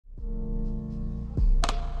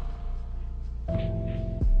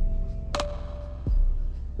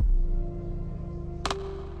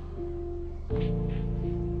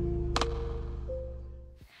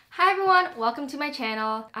Hi everyone, welcome to my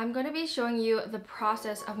channel. I'm going to be showing you the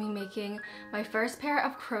process of me making my first pair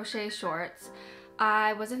of crochet shorts.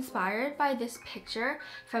 I was inspired by this picture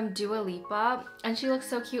from Dua Lipa and she looks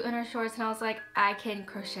so cute in her shorts and I was like, I can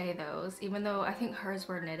crochet those, even though I think hers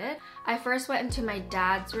were knitted. I first went into my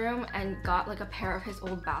dad's room and got like a pair of his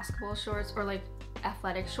old basketball shorts or like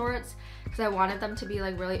athletic shorts because I wanted them to be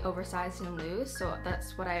like really oversized and loose, so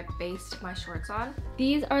that's what I based my shorts on.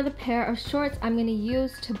 These are the pair of shorts I'm going to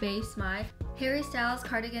use to base my Harry Styles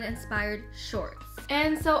cardigan inspired shorts.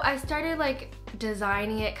 And so I started like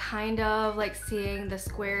designing it, kind of like seeing the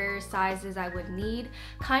square sizes I would need,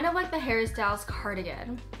 kind of like the Harry Styles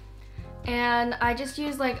cardigan. And I just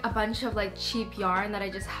used like a bunch of like cheap yarn that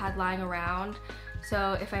I just had lying around,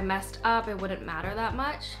 so if I messed up it wouldn't matter that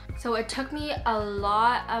much. So it took me a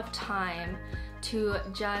lot of time to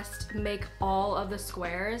just make all of the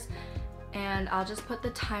squares, and I'll just put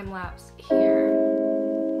the time lapse here.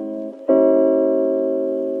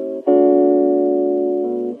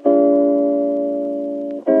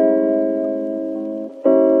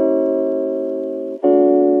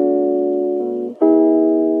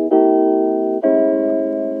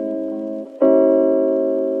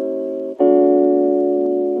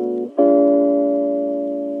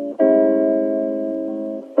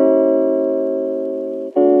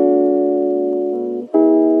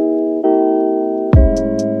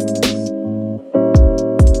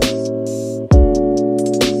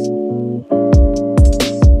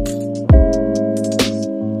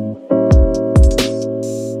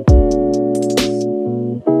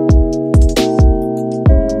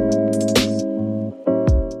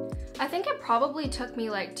 Probably took me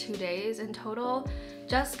like 2 days in total,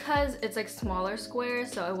 just because it's like smaller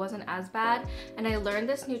squares, so it wasn't as bad. And I learned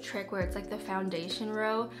this new trick where it's like the foundation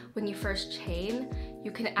row. When you first chain,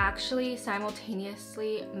 you can actually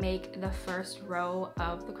simultaneously make the first row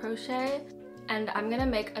of the crochet, and I'm gonna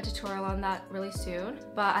make a tutorial on that really soon.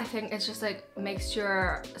 But I think it's just like makes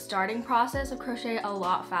your starting process of crochet a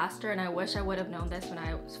lot faster, and I wish I would have known this when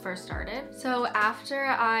I first started. So after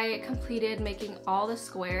I completed making all the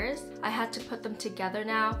squares, I had to put them together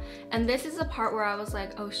now, and this is the part where I was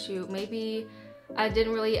like, oh shoot, maybe I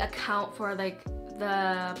didn't really account for like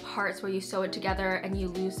the parts where you sew it together and you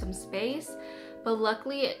lose some space. But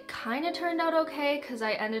luckily it kind of turned out okay because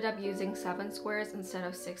I ended up using 7 squares instead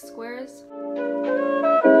of 6 squares.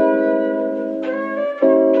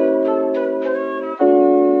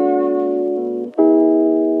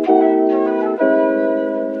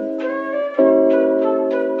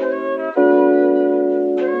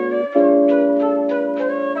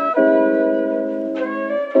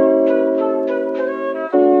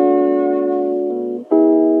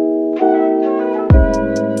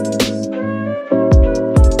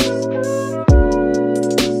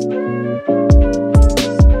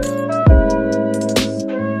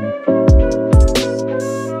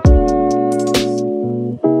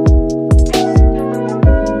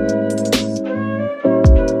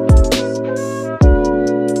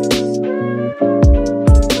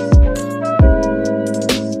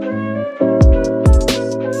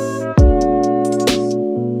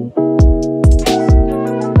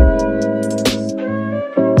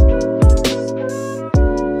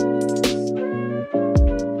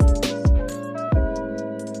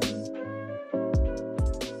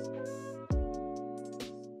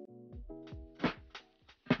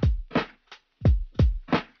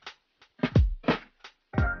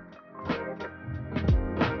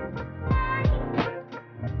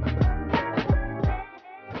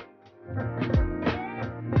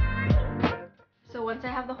 Once I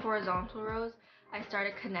have the horizontal rows, I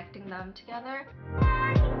started connecting them together.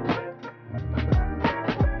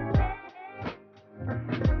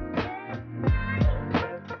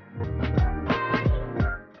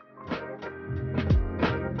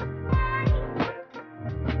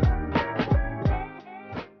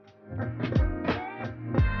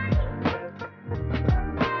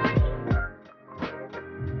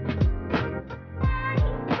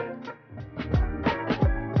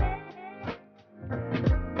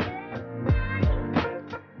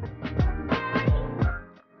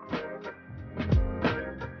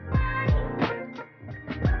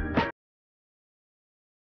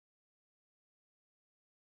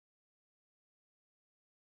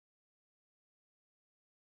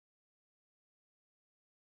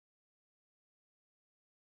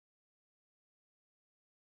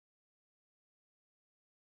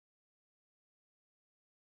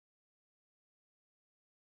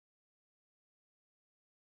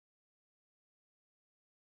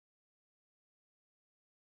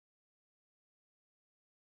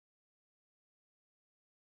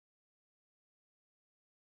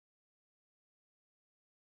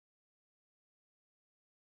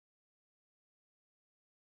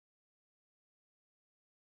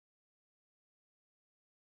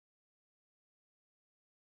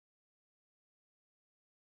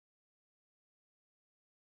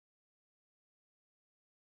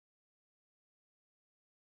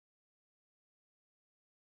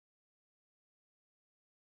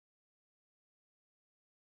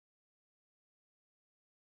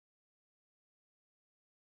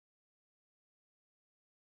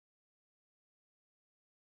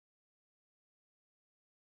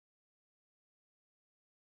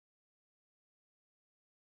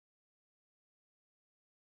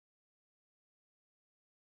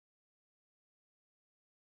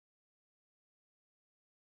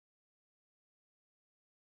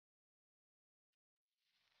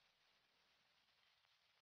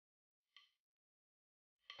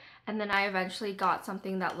 and then I eventually got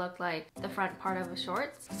something that looked like the front part of the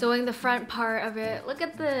shorts. Sewing the front part of it. Look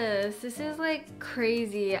at this. This is like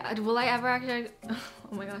crazy. Will I ever actually,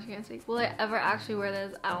 oh my gosh, I can't speak. Will I ever actually wear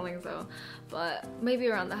this? I don't think so, but maybe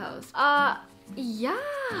around the house. Yeah.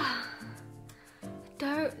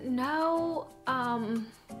 Don't know.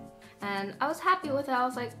 And I was happy with it. I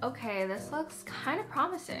was like, okay, this looks kind of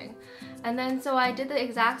promising. And then so I did the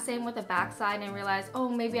exact same with the backside and realized, oh,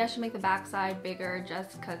 maybe I should make the backside bigger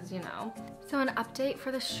just because, you know. So an update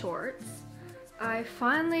for the shorts. I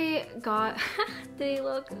finally got, they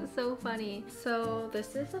look so funny. So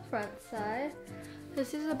this is the front side.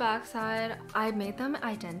 This is the back side. I made them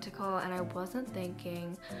identical and I wasn't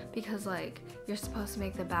thinking because like you're supposed to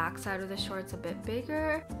make the back side of the shorts a bit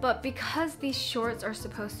bigger. But because these shorts are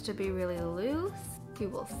supposed to be really loose, we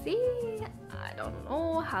will see. I don't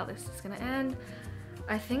know how this is gonna end.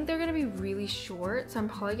 I think they're gonna be really short, so I'm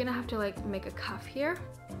probably gonna have to like make a cuff here.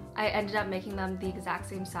 I ended up making them the exact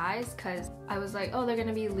same size because I was like, oh, they're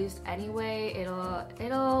gonna be loose anyway.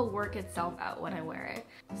 It'll work itself out when I wear it.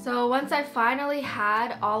 So once I finally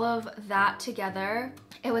had all of that together,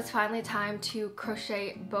 it was finally time to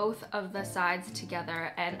crochet both of the sides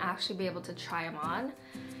together and actually be able to try them on.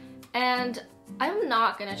 And I'm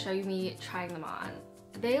not gonna show you me trying them on.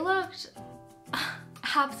 They looked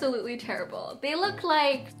absolutely terrible. They look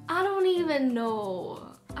like, I don't even know.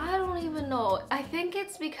 I think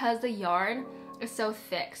it's because the yarn is so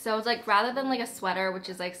thick. So it's like rather than like a sweater, which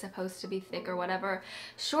is like supposed to be thick or whatever,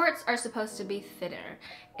 shorts are supposed to be thinner.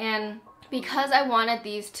 And because I wanted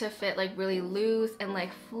these to fit like really loose and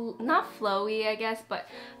like not flowy, I guess, but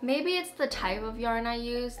maybe it's the type of yarn I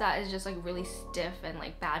use that is just like really stiff and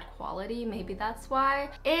like bad quality. Maybe that's why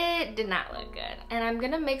it did not look good. And I'm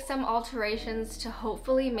gonna make some alterations to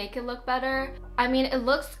hopefully make it look better. I mean, it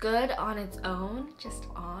looks good on its own, just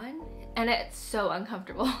on, and it's so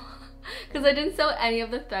uncomfortable because I didn't sew any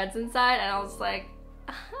of the threads inside and I was like,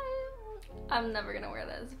 I'm never gonna wear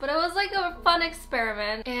this. But it was like a fun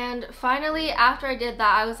experiment. And finally, after I did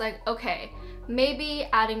that, I was like, okay, maybe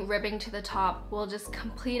adding ribbing to the top will just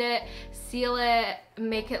complete it, seal it,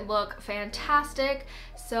 make it look fantastic.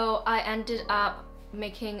 So I ended up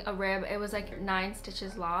making a rib. It was like 9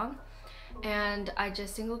 stitches long. And I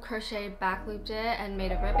just single crocheted, back looped it, and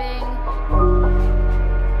made a ribbing.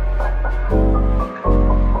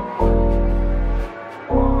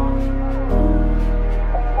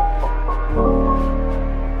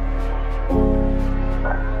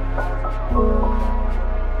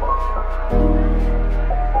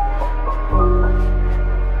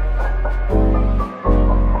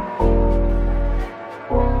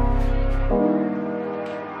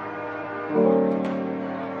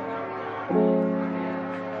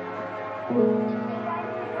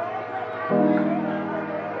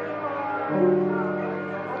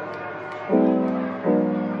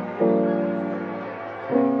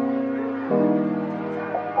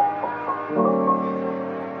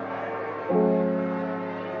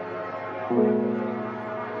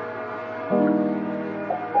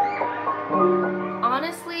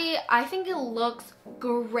 Honestly, I think it looks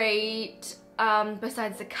great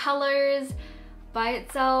besides the colors by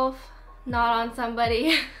itself, not on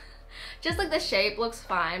somebody. Just like the shape looks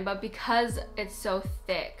fine, but because it's so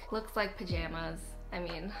thick, looks like pajamas. I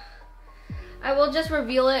mean, I will just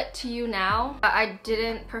reveal it to you now. I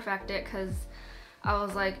didn't perfect it because I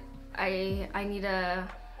was like, I need to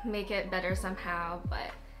make it better somehow,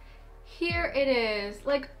 but here it is.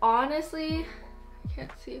 Like, honestly, I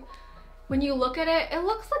can't see. When you look at it, it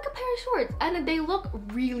looks like a pair of shorts, and they look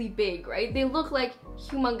really big, right? They look like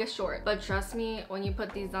humongous shorts. But trust me, when you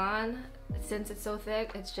put these on, since it's so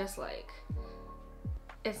thick, it's just like,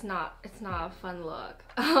 it's not a fun look.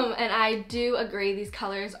 And I do agree, these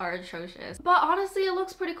colors are atrocious. But honestly, it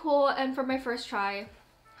looks pretty cool, and for my first try,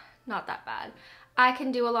 not that bad. I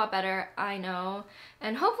can do a lot better, I know.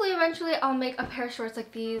 And hopefully eventually I'll make a pair of shorts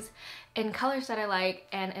like these in colors that I like,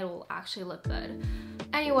 and it will actually look good.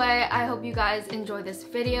 Anyway, I hope you guys enjoyed this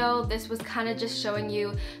video. This was kind of just showing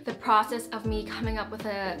you the process of me coming up with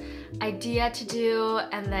an idea to do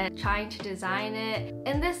and then trying to design it.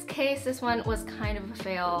 In this case, this one was kind of a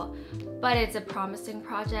fail, but it's a promising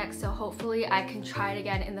project, so hopefully I can try it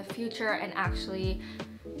again in the future and actually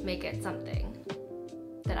make it something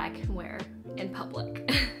that I can wear in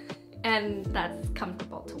public. and that's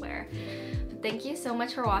comfortable to wear. Thank you so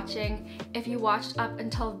much for watching. If you watched up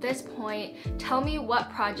until this point, tell me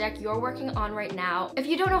what project you're working on right now. If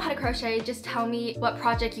you don't know how to crochet, just tell me what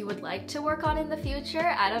project you would like to work on in the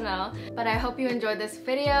future. I don't know. But I hope you enjoyed this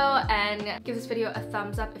video, and give this video a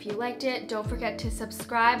thumbs up if you liked it. Don't forget to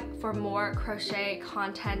subscribe for more crochet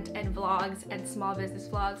content and vlogs and small business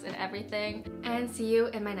vlogs and everything. And see you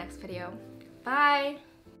in my next video. Bye!